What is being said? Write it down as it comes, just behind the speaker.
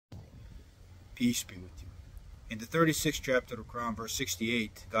Peace be with you. In the 36th chapter of Quran, verse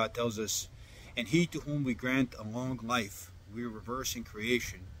 68, God tells us, "And he to whom we grant a long life, we reverse in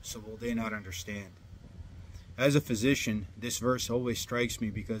creation, so will they not understand." As a physician, this verse always strikes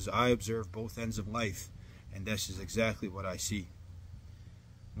me because I observe both ends of life, and this is exactly what I see.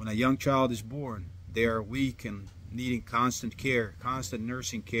 When a young child is born, they are weak and needing constant care, constant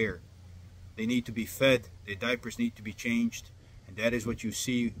nursing care. They need to be fed, their diapers need to be changed, and that is what you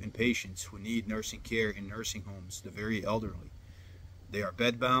see in patients who need nursing care in nursing homes, the very elderly. They are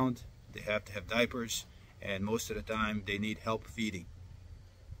bedbound, they have to have diapers, and most of the time they need help feeding.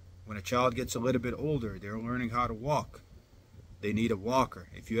 When a child gets a little bit older, they're learning how to walk. They need a walker.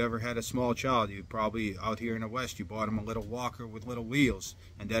 If you ever had a small child, you probably out here in the West, you bought them a little walker with little wheels,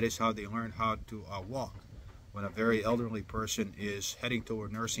 and that is how they learn how to walk. When a very elderly person is heading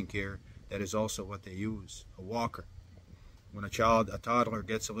toward nursing care, that is also what they use, a walker. When a toddler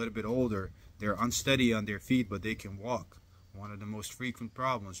gets a little bit older, they're unsteady on their feet, but they can walk. One of the most frequent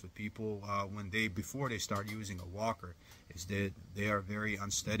problems with people before they start using a walker is that they are very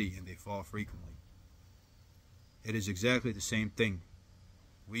unsteady and they fall frequently. It is exactly the same thing.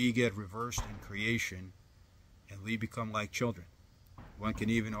 We get reversed in creation and we become like children. One can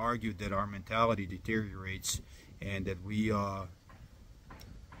even argue that our mentality deteriorates and that we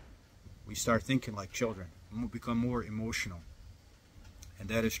start thinking like children. We become more emotional. And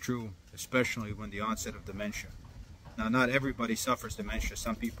that is true, especially when the onset of dementia. Now, not everybody suffers dementia.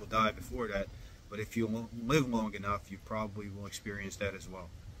 Some people die before that. But if you live long enough, you probably will experience that as well.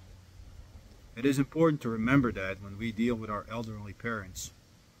 It is important to remember that when we deal with our elderly parents,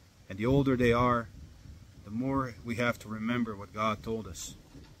 and the older they are, the more we have to remember what God told us.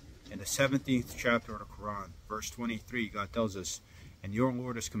 In the 17th chapter of the Quran, verse 23, God tells us, "And your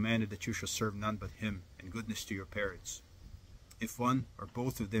Lord has commanded that you shall serve none but Him, and goodness to your parents. If one or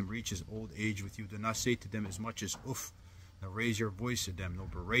both of them reaches old age with you, do not say to them as much as uff, nor raise your voice at them, nor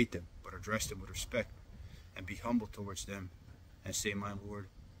berate them, but address them with respect, and be humble towards them, and say, my Lord,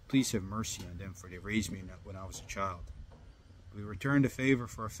 please have mercy on them, for they raised me when I was a child." We return the favor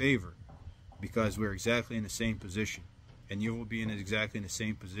for a favor, because we're exactly in the same position, and you will be in exactly the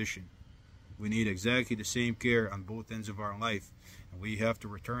same position. We need exactly the same care on both ends of our life, and we have to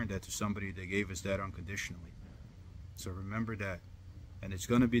return that to somebody that gave us that unconditionally. So remember that. And it's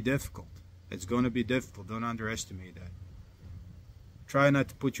going to be difficult. It's going to be difficult. Don't underestimate that. Try not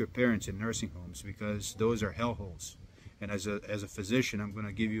to put your parents in nursing homes, because those are hellholes. And as a physician, I'm going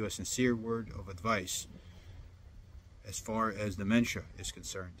to give you a sincere word of advice as far as dementia is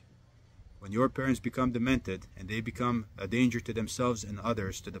concerned. When your parents become demented and they become a danger to themselves and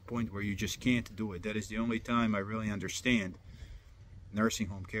others to the point where you just can't do it, that is the only time I really understand nursing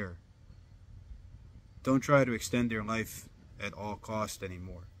home care. Don't try to extend their life at all costs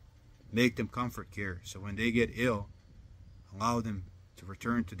anymore. Make them comfort care, so when they get ill, allow them to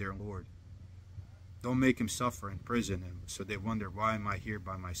return to their Lord. Don't make them suffer in prison, and so they wonder, why am I here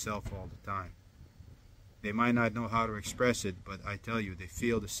by myself all the time? They might not know how to express it, but I tell you, they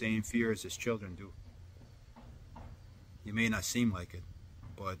feel the same fears as children do. You may not seem like it,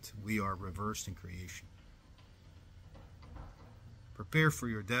 but we are reversed in creation. Prepare for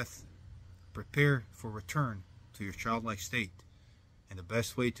your death. Prepare for return to your childlike state. And the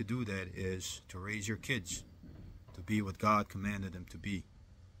best way to do that is to raise your kids to be what God commanded them to be.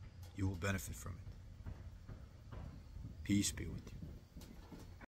 You will benefit from it. Peace be with you.